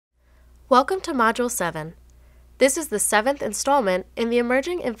Welcome to Module 7. This is the 7th installment in the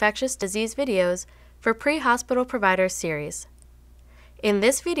Emerging Infectious Disease Videos for Pre-Hospital Providers series. In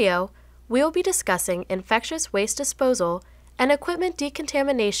this video, we will be discussing infectious waste disposal and equipment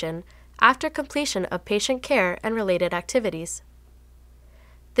decontamination after completion of patient care and related activities.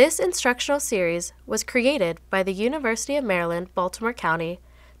 This instructional series was created by the University of Maryland, Baltimore County,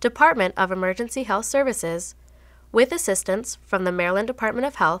 Department of Emergency Health Services, with assistance from the Maryland Department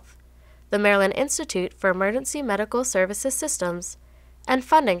of Health, the Maryland Institute for Emergency Medical Services Systems, and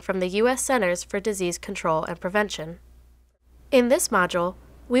funding from the U.S. Centers for Disease Control and Prevention. In this module,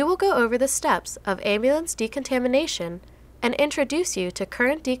 we will go over the steps of ambulance decontamination and introduce you to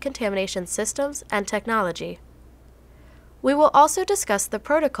current decontamination systems and technology. We will also discuss the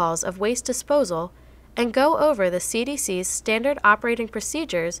protocols of waste disposal and go over the CDC's standard operating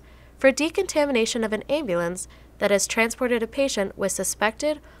procedures for decontamination of an ambulance that has transported a patient with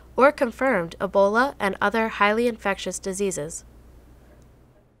suspected or confirmed Ebola and other highly infectious diseases.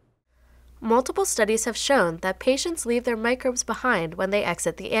 Multiple studies have shown that patients leave their microbes behind when they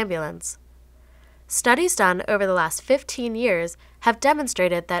exit the ambulance. Studies done over the last 15 years have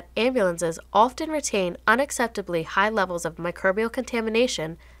demonstrated that ambulances often retain unacceptably high levels of microbial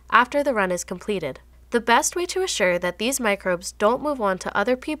contamination after the run is completed. The best way to assure that these microbes don't move on to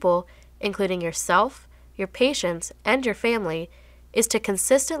other people, including yourself, your patients, and your family, is to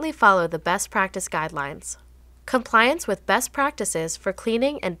consistently follow the best practice guidelines. Compliance with best practices for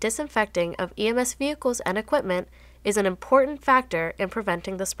cleaning and disinfecting of EMS vehicles and equipment is an important factor in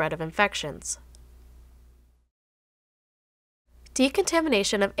preventing the spread of infections.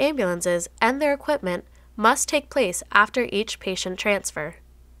 Decontamination of ambulances and their equipment must take place after each patient transfer.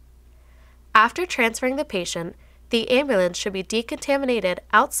 After transferring the patient, the ambulance should be decontaminated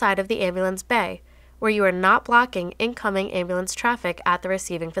outside of the ambulance bay, where you are not blocking incoming ambulance traffic at the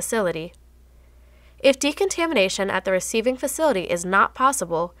receiving facility. If decontamination at the receiving facility is not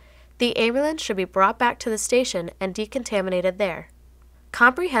possible, the ambulance should be brought back to the station and decontaminated there.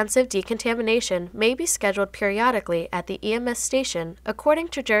 Comprehensive decontamination may be scheduled periodically at the EMS station according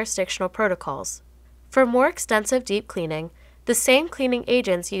to jurisdictional protocols. For more extensive deep cleaning, the same cleaning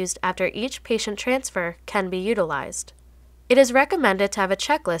agents used after each patient transfer can be utilized. It is recommended to have a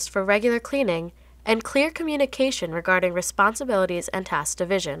checklist for regular cleaning and clear communication regarding responsibilities and task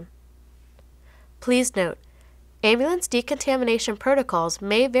division. Please note, ambulance decontamination protocols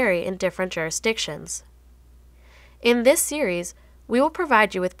may vary in different jurisdictions. In this series, we will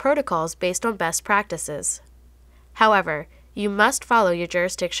provide you with protocols based on best practices. However, you must follow your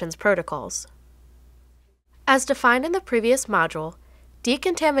jurisdiction's protocols. As defined in the previous module,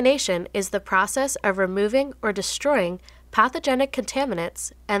 decontamination is the process of removing or destroying pathogenic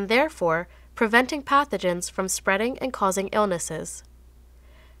contaminants and therefore preventing pathogens from spreading and causing illnesses.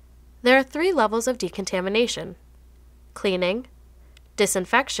 There are 3 levels of decontamination: cleaning,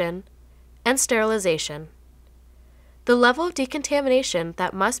 disinfection, and sterilization. The level of decontamination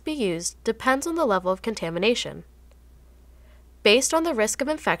that must be used depends on the level of contamination. Based on the risk of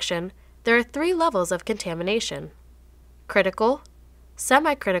infection, there are 3 levels of contamination: critical,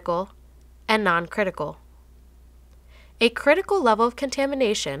 semi-critical, and non-critical. A critical level of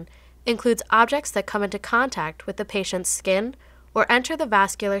contamination includes objects that come into contact with the patient's skin or enter the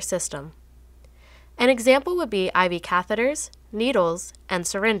vascular system. An example would be IV catheters, needles, and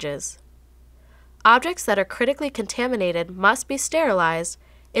syringes. Objects that are critically contaminated must be sterilized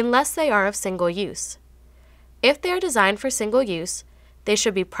unless they are of single use. If they are designed for single use, they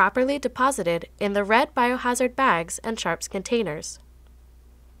should be properly deposited in the red biohazard bags and sharps containers.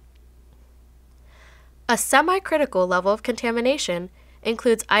 A semi-critical level of contamination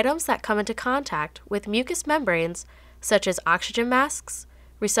includes items that come into contact with mucous membranes such as oxygen masks,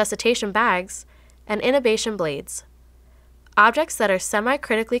 resuscitation bags, and intubation blades. Objects that are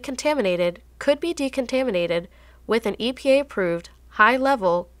semi-critically contaminated could be decontaminated with an EPA-approved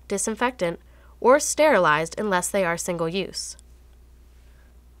high-level disinfectant or sterilized unless they are single-use.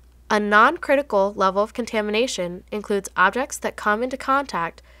 A non-critical level of contamination includes objects that come into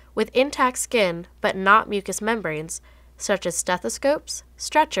contact with intact skin but not mucous membranes, such as stethoscopes,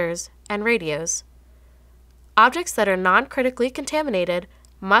 stretchers, and radios. Objects that are non-critically contaminated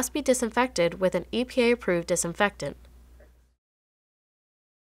must be disinfected with an EPA-approved disinfectant.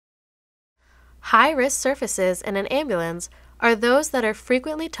 High-risk surfaces in an ambulance are those that are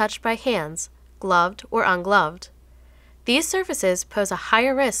frequently touched by hands, gloved or ungloved. These surfaces pose a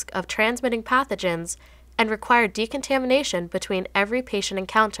higher risk of transmitting pathogens and require decontamination between every patient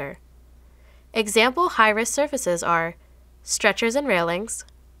encounter. Example high-risk surfaces are stretchers and railings,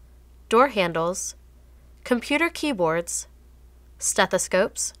 door handles, computer keyboards,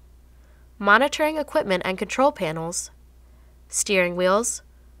 stethoscopes, monitoring equipment and control panels, steering wheels,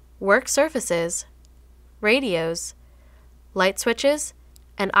 work surfaces, radios, light switches,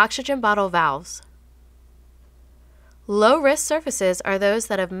 and oxygen bottle valves. Low-risk surfaces are those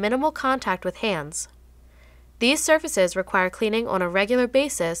that have minimal contact with hands. These surfaces require cleaning on a regular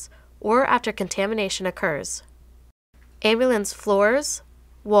basis or after contamination occurs. Ambulance floors,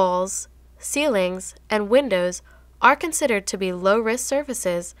 walls, ceilings, and windows are considered to be low-risk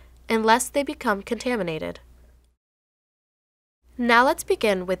surfaces unless they become contaminated. Now let's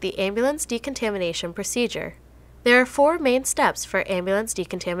begin with the ambulance decontamination procedure. There are 4 main steps for ambulance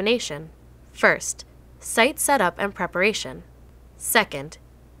decontamination. First, site setup and preparation. Second,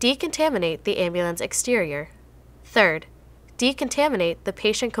 decontaminate the ambulance exterior. Third, decontaminate the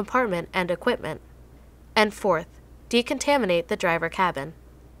patient compartment and equipment. And fourth, decontaminate the driver cabin.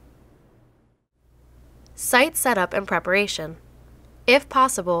 Site setup and preparation. If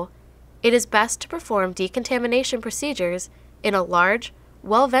possible, it is best to perform decontamination procedures in a large,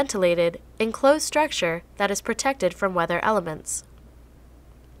 well-ventilated, enclosed structure that is protected from weather elements.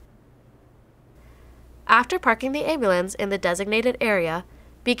 After parking the ambulance in the designated area,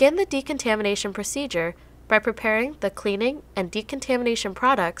 begin the decontamination procedure by preparing the cleaning and decontamination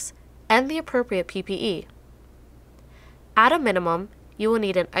products and the appropriate PPE. At a minimum, you will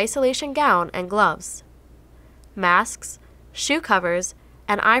need an isolation gown and gloves. Masks, shoe covers,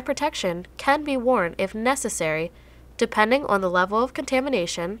 and eye protection can be worn if necessary, depending on the level of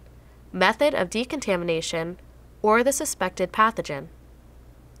contamination, method of decontamination, or the suspected pathogen.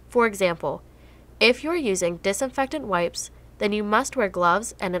 For example, if you are using disinfectant wipes, then you must wear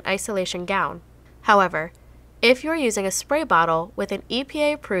gloves and an isolation gown. However, if you are using a spray bottle with an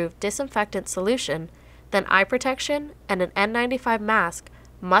EPA-approved disinfectant solution, then eye protection and an N95 mask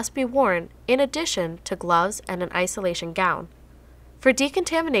must be worn in addition to gloves and an isolation gown. For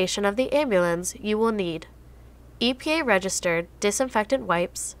decontamination of the ambulance, you will need EPA-registered disinfectant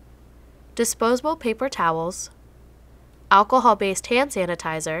wipes, disposable paper towels, alcohol-based hand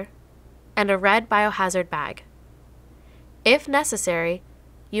sanitizer, and a red biohazard bag. If necessary,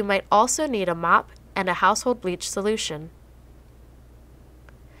 you might also need a mop and a household bleach solution.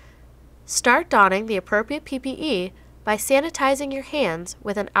 Start donning the appropriate PPE by sanitizing your hands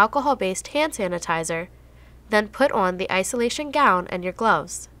with an alcohol-based hand sanitizer, then put on the isolation gown and your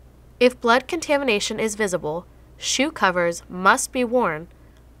gloves. If blood contamination is visible, shoe covers must be worn,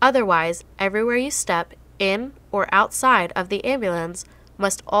 otherwise everywhere you step in or outside of the ambulance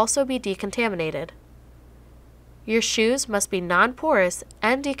must also be decontaminated. Your shoes must be non-porous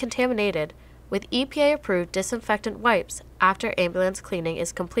and decontaminated with EPA-approved disinfectant wipes after ambulance cleaning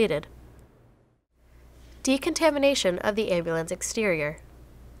is completed. Decontamination of the ambulance exterior.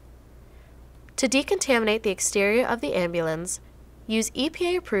 To decontaminate the exterior of the ambulance, use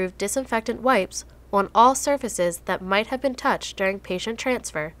EPA-approved disinfectant wipes on all surfaces that might have been touched during patient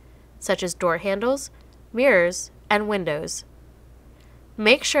transfer, such as door handles, mirrors, and windows.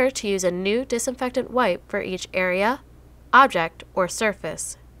 Make sure to use a new disinfectant wipe for each area, object, or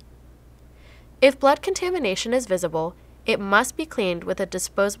surface. If blood contamination is visible, it must be cleaned with a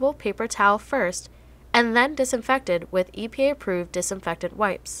disposable paper towel first and then disinfected with EPA-approved disinfectant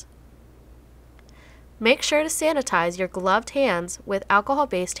wipes. Make sure to sanitize your gloved hands with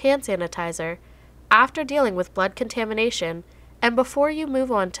alcohol-based hand sanitizer after dealing with blood contamination and before you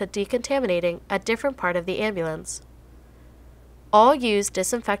move on to decontaminating a different part of the ambulance. All used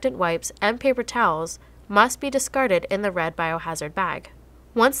disinfectant wipes and paper towels must be discarded in the red biohazard bag.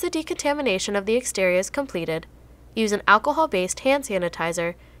 Once the decontamination of the exterior is completed, use an alcohol-based hand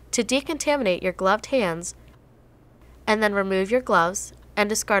sanitizer to decontaminate your gloved hands and then remove your gloves and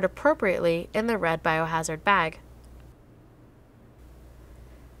discard appropriately in the red biohazard bag.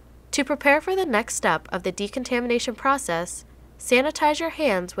 To prepare for the next step of the decontamination process, sanitize your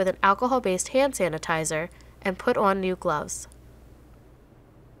hands with an alcohol-based hand sanitizer and put on new gloves.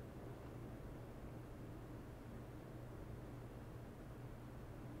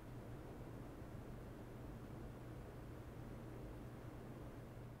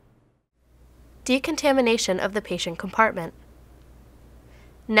 Decontamination of the patient compartment.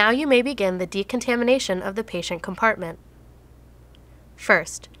 Now you may begin the decontamination of the patient compartment.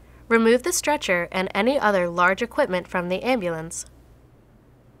 First, remove the stretcher and any other large equipment from the ambulance.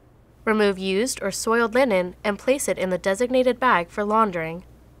 Remove used or soiled linen and place it in the designated bag for laundering.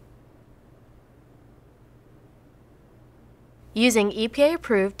 Using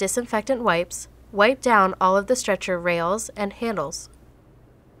EPA-approved disinfectant wipes, wipe down all of the stretcher rails and handles.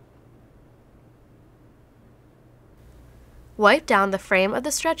 Wipe down the frame of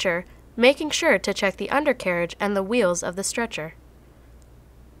the stretcher, making sure to check the undercarriage and the wheels of the stretcher.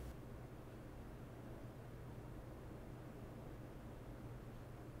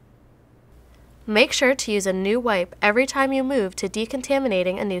 Make sure to use a new wipe every time you move to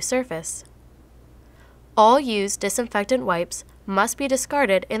decontaminating a new surface. All used disinfectant wipes must be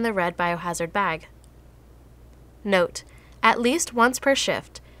discarded in the red biohazard bag. Note: at least once per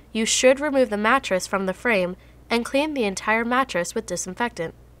shift, you should remove the mattress from the frame and clean the entire mattress with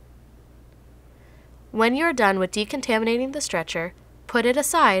disinfectant. When you are done with decontaminating the stretcher, put it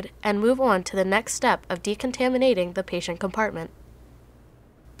aside and move on to the next step of decontaminating the patient compartment.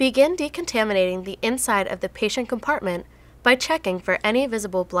 Begin decontaminating the inside of the patient compartment by checking for any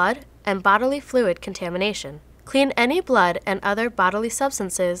visible blood and bodily fluid contamination. Clean any blood and other bodily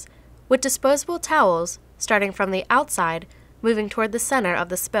substances with disposable towels, starting from the outside, moving toward the center of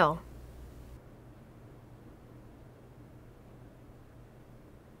the spill.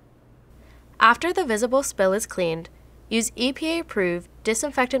 After the visible spill is cleaned, use EPA-approved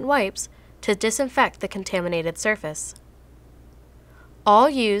disinfectant wipes to disinfect the contaminated surface.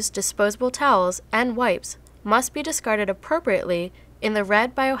 All used disposable towels and wipes must be discarded appropriately in the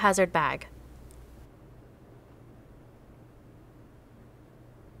red biohazard bag.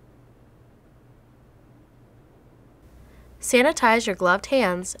 Sanitize your gloved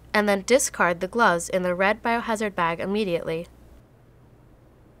hands and then discard the gloves in the red biohazard bag immediately.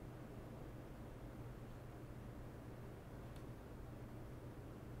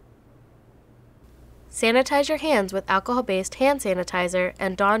 Sanitize your hands with alcohol-based hand sanitizer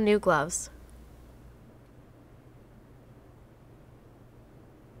and don new gloves.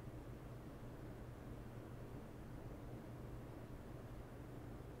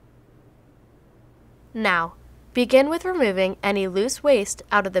 Now, begin with removing any loose waste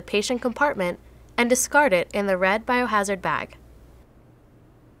out of the patient compartment and discard it in the red biohazard bag.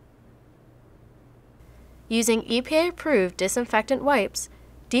 Using EPA-approved disinfectant wipes,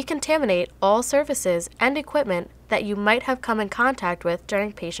 decontaminate all surfaces and equipment that you might have come in contact with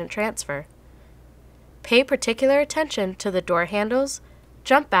during patient transfer. Pay particular attention to the door handles,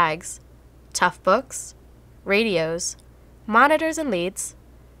 jump bags, tough books, radios, monitors and leads,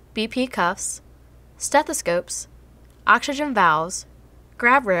 BP cuffs, stethoscopes, oxygen valves,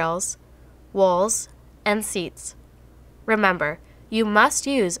 grab rails, walls, and seats. Remember, you must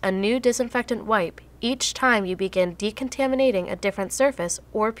use a new disinfectant wipe each time you begin decontaminating a different surface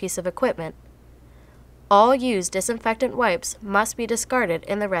or piece of equipment. All used disinfectant wipes must be discarded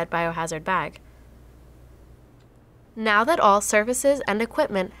in the red biohazard bag. Now that all surfaces and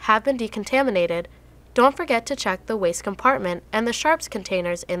equipment have been decontaminated, don't forget to check the waste compartment and the sharps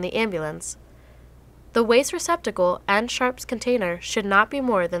containers in the ambulance. The waste receptacle and sharps container should not be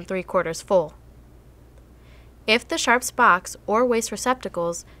more than 3/4 full. If the sharps box or waste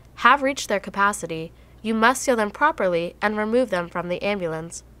receptacles have reached their capacity, you must seal them properly and remove them from the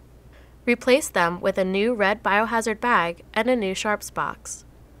ambulance. Replace them with a new red biohazard bag and a new sharps box.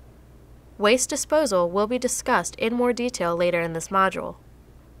 Waste disposal will be discussed in more detail later in this module.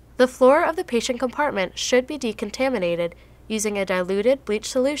 The floor of the patient compartment should be decontaminated using a diluted bleach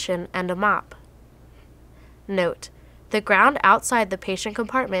solution and a mop. Note: the ground outside the patient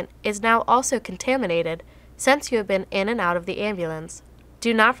compartment is now also contaminated since you have been in and out of the ambulance.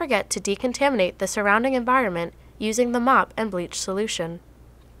 Do not forget to decontaminate the surrounding environment using the mop and bleach solution.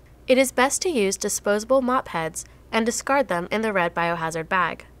 It is best to use disposable mop heads and discard them in the red biohazard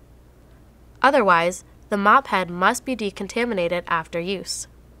bag. Otherwise, the mop head must be decontaminated after use.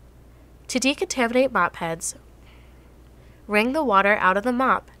 To decontaminate mop heads, wring the water out of the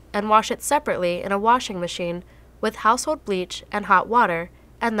mop and wash it separately in a washing machine with household bleach and hot water,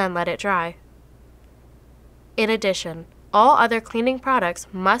 and then let it dry. In addition, all other cleaning products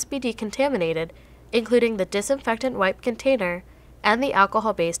must be decontaminated, including the disinfectant wipe container and the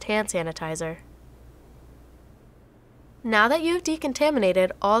alcohol-based hand sanitizer. Now that you have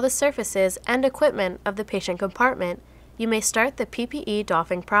decontaminated all the surfaces and equipment of the patient compartment, you may start the PPE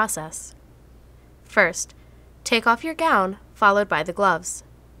doffing process. First, take off your gown, followed by the gloves.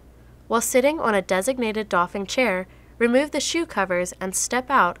 While sitting on a designated doffing chair, remove the shoe covers and step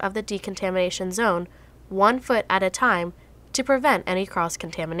out of the decontamination zone 1 foot at a time to prevent any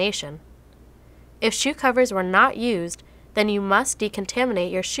cross-contamination. If shoe covers were not used, then you must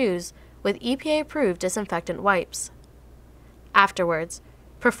decontaminate your shoes with EPA-approved disinfectant wipes. Afterwards,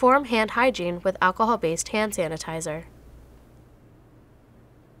 perform hand hygiene with alcohol-based hand sanitizer.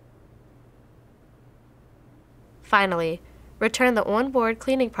 Finally, return the onboard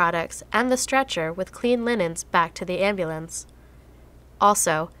cleaning products and the stretcher with clean linens back to the ambulance.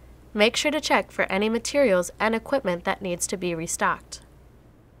 Also, make sure to check for any materials and equipment that needs to be restocked.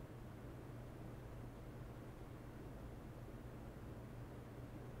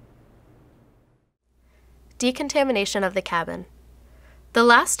 Decontamination of the cabin. The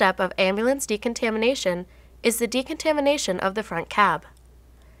last step of ambulance decontamination is the decontamination of the front cab.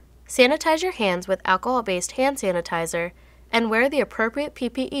 Sanitize your hands with alcohol-based hand sanitizer and wear the appropriate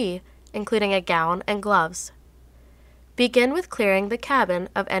PPE, including a gown and gloves. Begin with clearing the cabin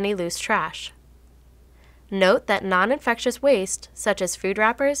of any loose trash. Note that non-infectious waste, such as food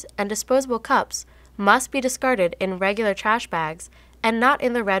wrappers and disposable cups, must be discarded in regular trash bags and not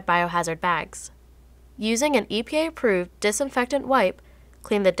in the red biohazard bags. Using an EPA-approved disinfectant wipe,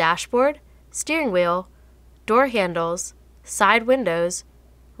 clean the dashboard, steering wheel, door handles, side windows,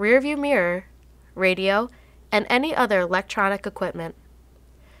 rearview mirror, radio, and any other electronic equipment.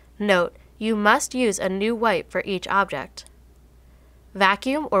 Note, you must use a new wipe for each object.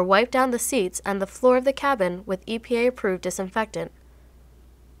 Vacuum or wipe down the seats and the floor of the cabin with EPA-approved disinfectant.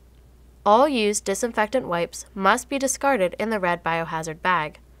 All used disinfectant wipes must be discarded in the red biohazard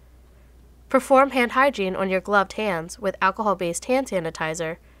bag. Perform hand hygiene on your gloved hands with alcohol-based hand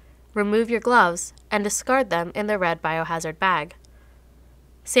sanitizer, remove your gloves, and discard them in the red biohazard bag.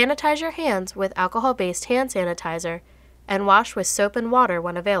 Sanitize your hands with alcohol-based hand sanitizer and wash with soap and water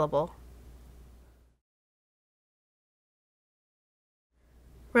when available.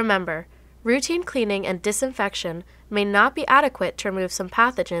 Remember, routine cleaning and disinfection may not be adequate to remove some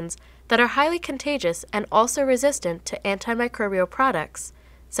pathogens that are highly contagious and also resistant to antimicrobial products,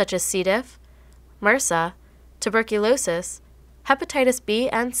 such as C. diff, MRSA, tuberculosis, hepatitis B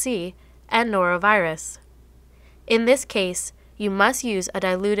and C, and norovirus. In this case, you must use a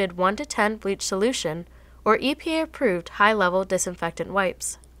diluted 1 to 10 bleach solution or EPA-approved high-level disinfectant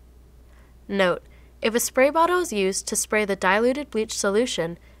wipes. Note, if a spray bottle is used to spray the diluted bleach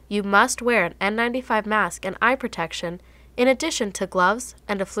solution, you must wear an N95 mask and eye protection in addition to gloves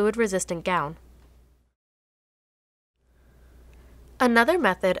and a fluid-resistant gown. Another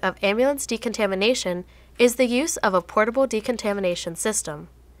method of ambulance decontamination is the use of a portable decontamination system.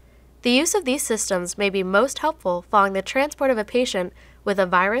 The use of these systems may be most helpful following the transport of a patient with a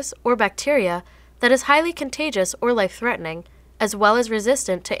virus or bacteria that is highly contagious or life-threatening, as well as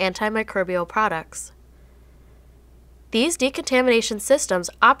resistant to antimicrobial products. These decontamination systems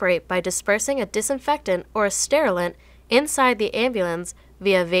operate by dispersing a disinfectant or a sterilant inside the ambulance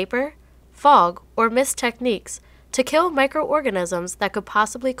via vapor, fog, or mist techniques to kill microorganisms that could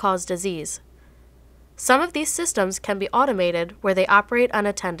possibly cause disease. Some of these systems can be automated where they operate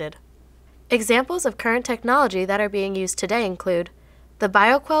unattended. Examples of current technology that are being used today include the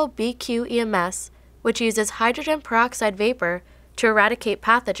BioQuell BQ EMS, which uses hydrogen peroxide vapor to eradicate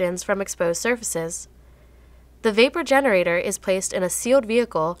pathogens from exposed surfaces. The vapor generator is placed in a sealed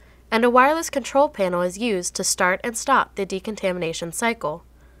vehicle, and a wireless control panel is used to start and stop the decontamination cycle.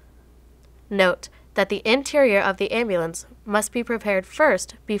 Note that the interior of the ambulance must be prepared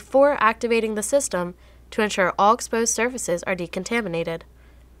first before activating the system to ensure all exposed surfaces are decontaminated.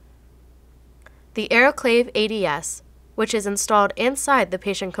 The Aeroclave ADS, which is installed inside the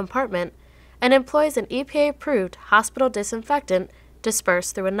patient compartment and employs an EPA-approved hospital disinfectant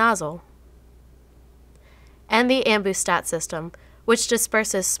dispersed through a nozzle. And the Ambustat system, which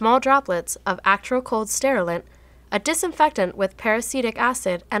disperses small droplets of actual cold sterilant, a disinfectant with peracetic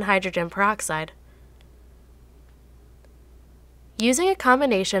acid and hydrogen peroxide. Using a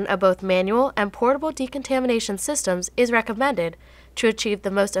combination of both manual and portable decontamination systems is recommended to achieve the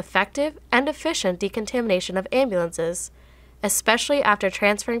most effective and efficient decontamination of ambulances, especially after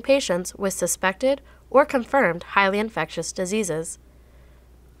transferring patients with suspected or confirmed highly infectious diseases.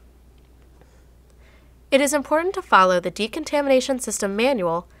 It is important to follow the decontamination system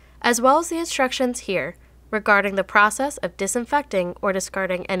manual as well as the instructions here regarding the process of disinfecting or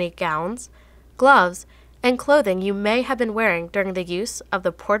discarding any gowns, gloves, and clothing you may have been wearing during the use of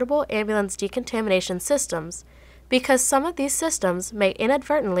the portable ambulance decontamination systems, because some of these systems may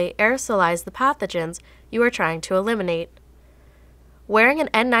inadvertently aerosolize the pathogens you are trying to eliminate. Wearing an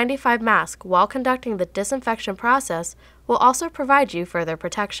N95 mask while conducting the disinfection process will also provide you further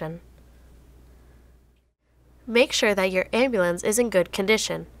protection. Make sure that your ambulance is in good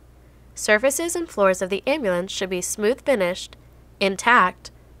condition. Surfaces and floors of the ambulance should be smooth finished, intact,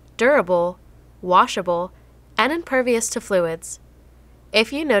 durable, washable, and impervious to fluids.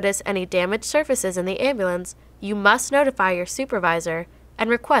 If you notice any damaged surfaces in the ambulance, you must notify your supervisor and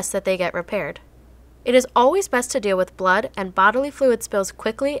request that they get repaired. It is always best to deal with blood and bodily fluid spills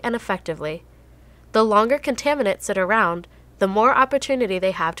quickly and effectively. The longer contaminants sit around, the more opportunity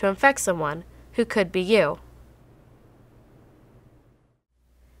they have to infect someone, who could be you.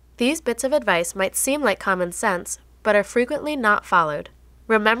 These bits of advice might seem like common sense, but are frequently not followed.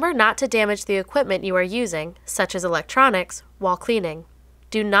 Remember not to damage the equipment you are using, such as electronics, while cleaning.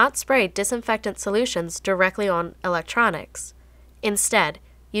 Do not spray disinfectant solutions directly on electronics. Instead,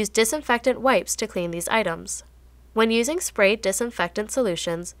 use disinfectant wipes to clean these items. When using sprayed disinfectant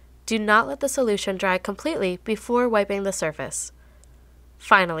solutions, do not let the solution dry completely before wiping the surface.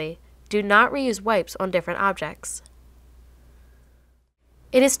 Finally, do not reuse wipes on different objects.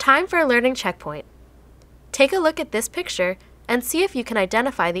 It is time for a learning checkpoint. Take a look at this picture and see if you can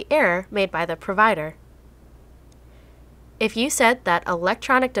identify the error made by the provider. If you said that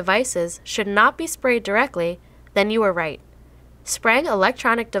electronic devices should not be sprayed directly, then you were right. Spraying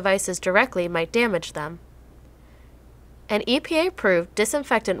electronic devices directly might damage them. An EPA-approved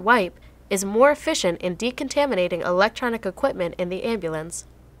disinfectant wipe is more efficient in decontaminating electronic equipment in the ambulance.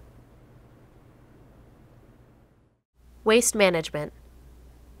 Waste management.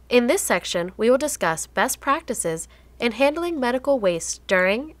 In this section, we will discuss best practices in handling medical waste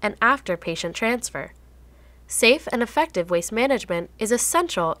during and after patient transfer. Safe and effective waste management is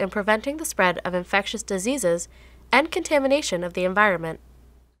essential in preventing the spread of infectious diseases and contamination of the environment.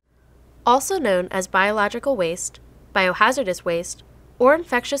 Also known as biological waste, biohazardous waste, or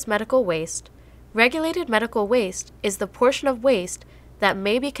infectious medical waste, regulated medical waste is the portion of waste that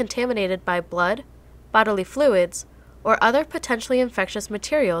may be contaminated by blood, bodily fluids, or other potentially infectious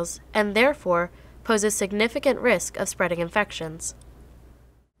materials and therefore poses significant risk of spreading infections.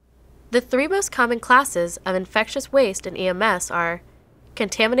 The three most common classes of infectious waste in EMS are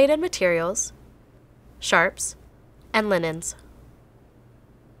contaminated materials, sharps, and linens.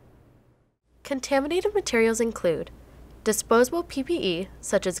 Contaminated materials include disposable PPE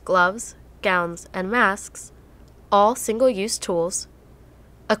such as gloves, gowns, and masks, all single-use tools,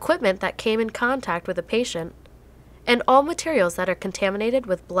 equipment that came in contact with a patient, and all materials that are contaminated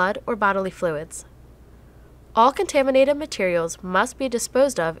with blood or bodily fluids. All contaminated materials must be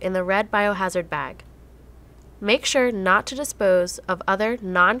disposed of in the red biohazard bag. Make sure not to dispose of other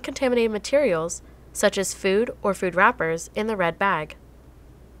non-contaminated materials such as food or food wrappers in the red bag.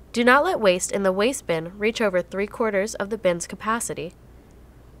 Do not let waste in the waste bin reach over 3/4 of the bin's capacity.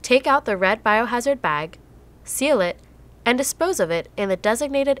 Take out the red biohazard bag, seal it, and dispose of it in the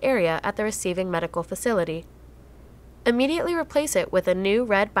designated area at the receiving medical facility. Immediately replace it with a new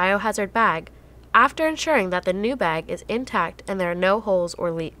red biohazard bag after ensuring that the new bag is intact and there are no holes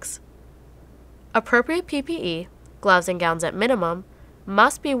or leaks. Appropriate PPE, gloves and gowns at minimum,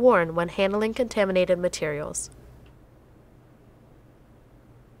 must be worn when handling contaminated materials.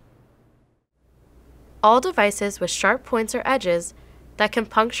 All devices with sharp points or edges that can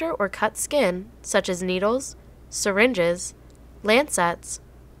puncture or cut skin, such as needles, syringes, lancets,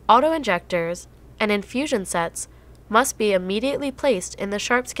 auto-injectors, and infusion sets, must be immediately placed in the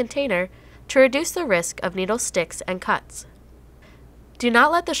sharps container to reduce the risk of needle sticks and cuts. Do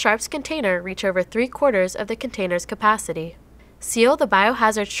not let the sharps container reach over 3/4 of the container's capacity. Seal the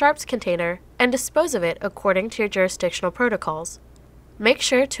biohazard sharps container and dispose of it according to your jurisdictional protocols. Make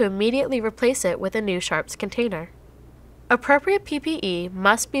sure to immediately replace it with a new sharps container. Appropriate PPE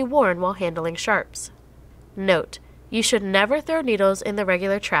must be worn while handling sharps. Note, you should never throw needles in the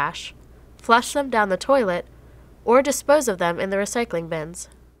regular trash, flush them down the toilet, or dispose of them in the recycling bins.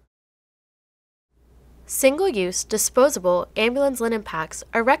 Single-use, disposable ambulance linen packs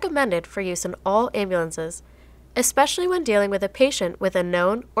are recommended for use in all ambulances, especially when dealing with a patient with a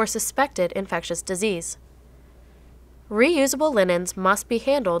known or suspected infectious disease. Reusable linens must be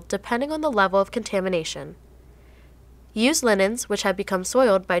handled depending on the level of contamination. Used linens which have become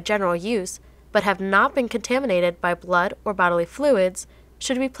soiled by general use but have not been contaminated by blood or bodily fluids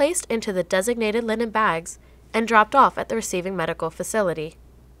should be placed into the designated linen bags and dropped off at the receiving medical facility.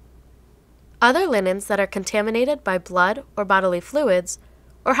 Other linens that are contaminated by blood or bodily fluids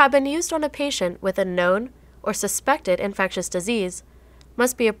or have been used on a patient with a known or suspected infectious disease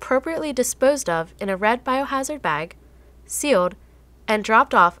must be appropriately disposed of in a red biohazard bag, sealed, and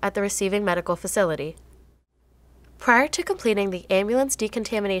dropped off at the receiving medical facility. Prior to completing the ambulance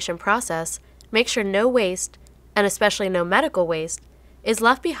decontamination process, make sure no waste, and especially no medical waste, is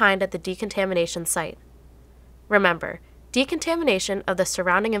left behind at the decontamination site. Remember, decontamination of the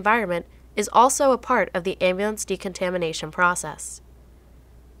surrounding environment is also a part of the ambulance decontamination process.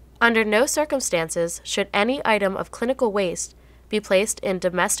 Under no circumstances should any item of clinical waste be placed in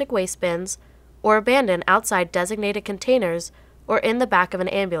domestic waste bins or abandoned outside designated containers or in the back of an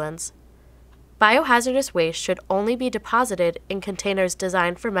ambulance. Biohazardous waste should only be deposited in containers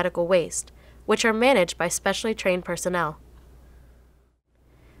designed for medical waste, which are managed by specially trained personnel.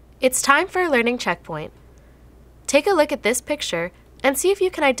 It's time for a learning checkpoint. Take a look at this picture and see if you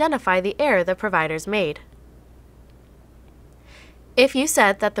can identify the error the providers made. If you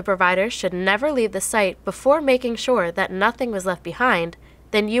said that the provider should never leave the site before making sure that nothing was left behind,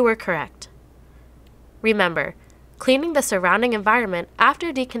 then you were correct. Remember, Cleaning the surrounding environment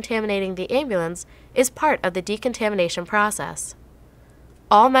after decontaminating the ambulance is part of the decontamination process.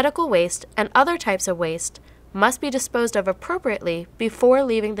 All medical waste and other types of waste must be disposed of appropriately before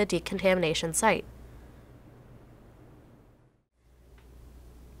leaving the decontamination site.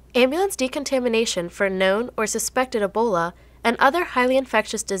 Ambulance decontamination for known or suspected Ebola and other highly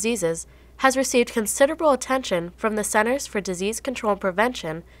infectious diseases has received considerable attention from the Centers for Disease Control and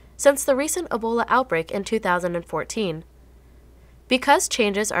Prevention since the recent Ebola outbreak in 2014. Because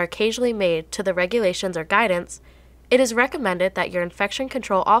changes are occasionally made to the regulations or guidance, it is recommended that your infection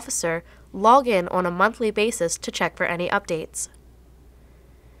control officer log in on a monthly basis to check for any updates.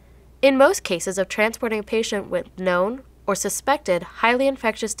 In most cases of transporting a patient with known or suspected highly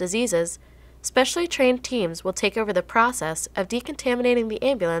infectious diseases, specially trained teams will take over the process of decontaminating the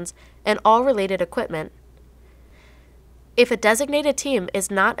ambulance and all related equipment. If a designated team is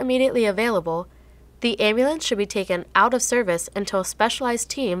not immediately available, the ambulance should be taken out of service until a specialized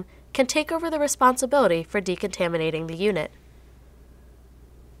team can take over the responsibility for decontaminating the unit.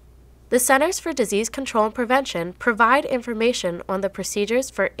 The Centers for Disease Control and Prevention provide information on the procedures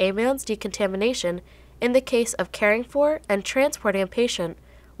for ambulance decontamination in the case of caring for and transporting a patient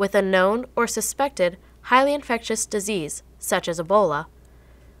with a known or suspected highly infectious disease, such as Ebola.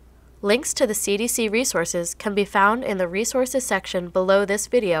 Links to the CDC resources can be found in the Resources section below this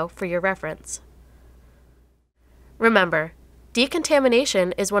video for your reference. Remember,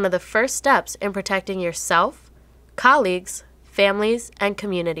 decontamination is one of the first steps in protecting yourself, colleagues, families, and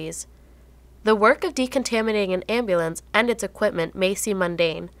communities. The work of decontaminating an ambulance and its equipment may seem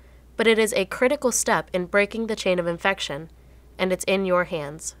mundane, but it is a critical step in breaking the chain of infection, and it's in your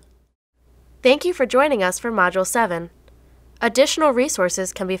hands. Thank you for joining us for Module 7. Additional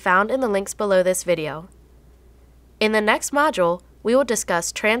resources can be found in the links below this video. In the next module, we will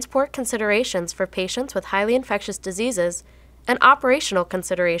discuss transport considerations for patients with highly infectious diseases and operational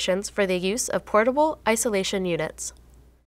considerations for the use of portable isolation units.